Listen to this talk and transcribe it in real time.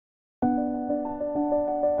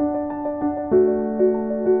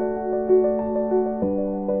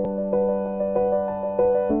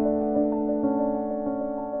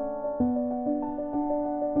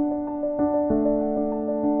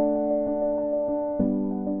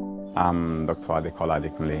I'm Dr. Adekole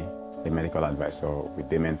Adekunle, a medical advisor with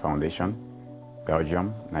the Main Foundation,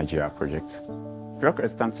 Belgium, Nigeria project.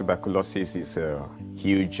 Drug-resistant tuberculosis is a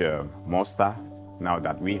huge monster now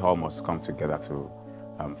that we all must come together to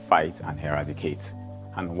fight and eradicate.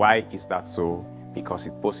 And why is that so? Because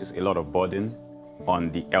it poses a lot of burden on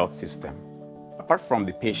the health system. Apart from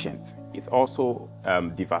the patient, it also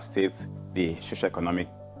devastates the socioeconomic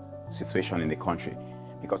situation in the country,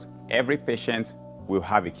 because every patient will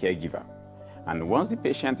have a caregiver. And once the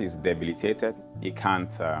patient is debilitated, he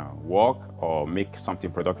can't work or make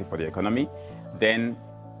something productive for the economy, then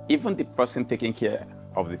even the person taking care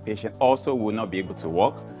of the patient also will not be able to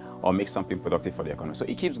work or make something productive for the economy. So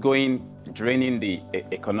it keeps going, draining the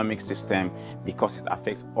economic system because it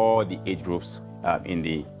affects all the age groups in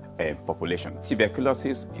the population.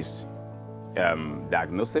 Tuberculosis is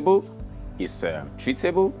diagnosable, is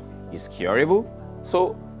treatable, is curable.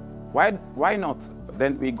 So why not?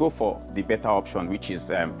 Then we go for the better option, which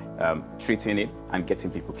is treating it and getting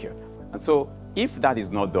people cured. And so if that is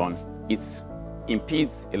not done, it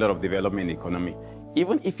impedes a lot of development in the economy.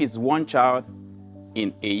 Even if it's one child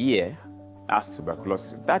in a year has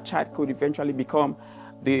tuberculosis, that child could eventually become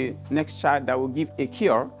the next child that will give a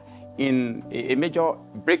cure in a major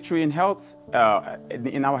breakthrough in health,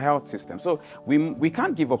 in our health system. So we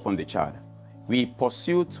can't give up on the child. We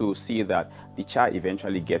pursue to see that the child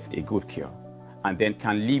eventually gets a good cure and then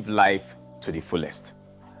can live life to the fullest.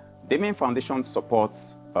 The Main Foundation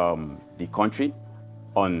supports the country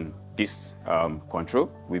on this control.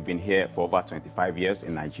 We've been here for over 25 years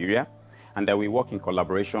in Nigeria, and we work in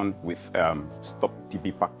collaboration with Stop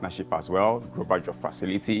TB Partnership as well, Global Drug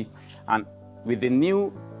Facility, and with the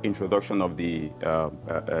new introduction of the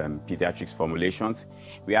pediatrics formulations,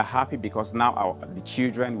 we are happy because now the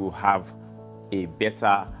children will have a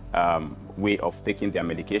better way of taking their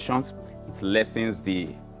medications. It lessens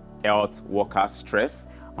the health workers' stress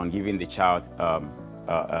on giving the child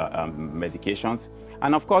medications.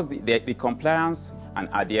 And of course, the compliance and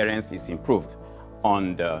adherence is improved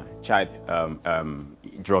on the child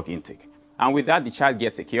drug intake. And with that, the child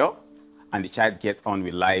gets a cure, and the child gets on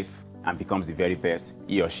with life and becomes the very best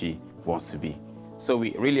he or she wants to be. So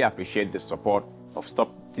we really appreciate the support of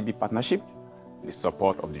Stop TB Partnership, the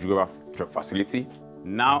support of the drug facility.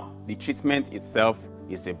 Now, the treatment itself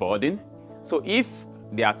is a burden. So if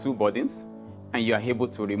there are two burdens and you are able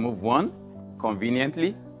to remove one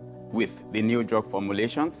conveniently with the new drug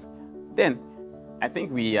formulations, then I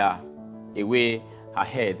think we are a way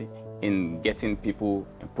ahead in getting people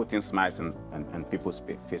and putting smiles on people's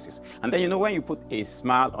faces. And then, you know, when you put a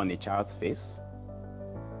smile on a child's face,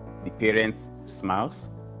 the parents smiles,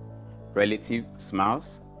 relative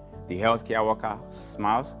smiles, the healthcare worker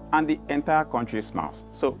smiles, and the entire country smiles.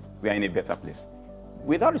 So we are in a better place.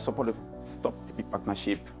 Without the support of Stop TB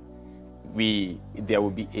Partnership, there will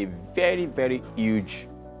be a very, very huge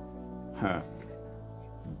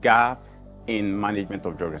gap in management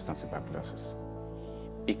of drug-resistant tuberculosis,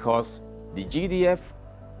 because the GDF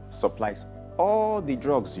supplies all the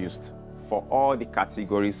drugs used for all the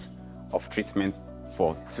categories of treatment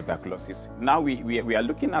for tuberculosis. Now we are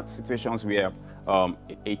looking at situations where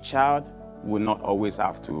a child will not always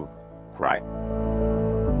have to cry.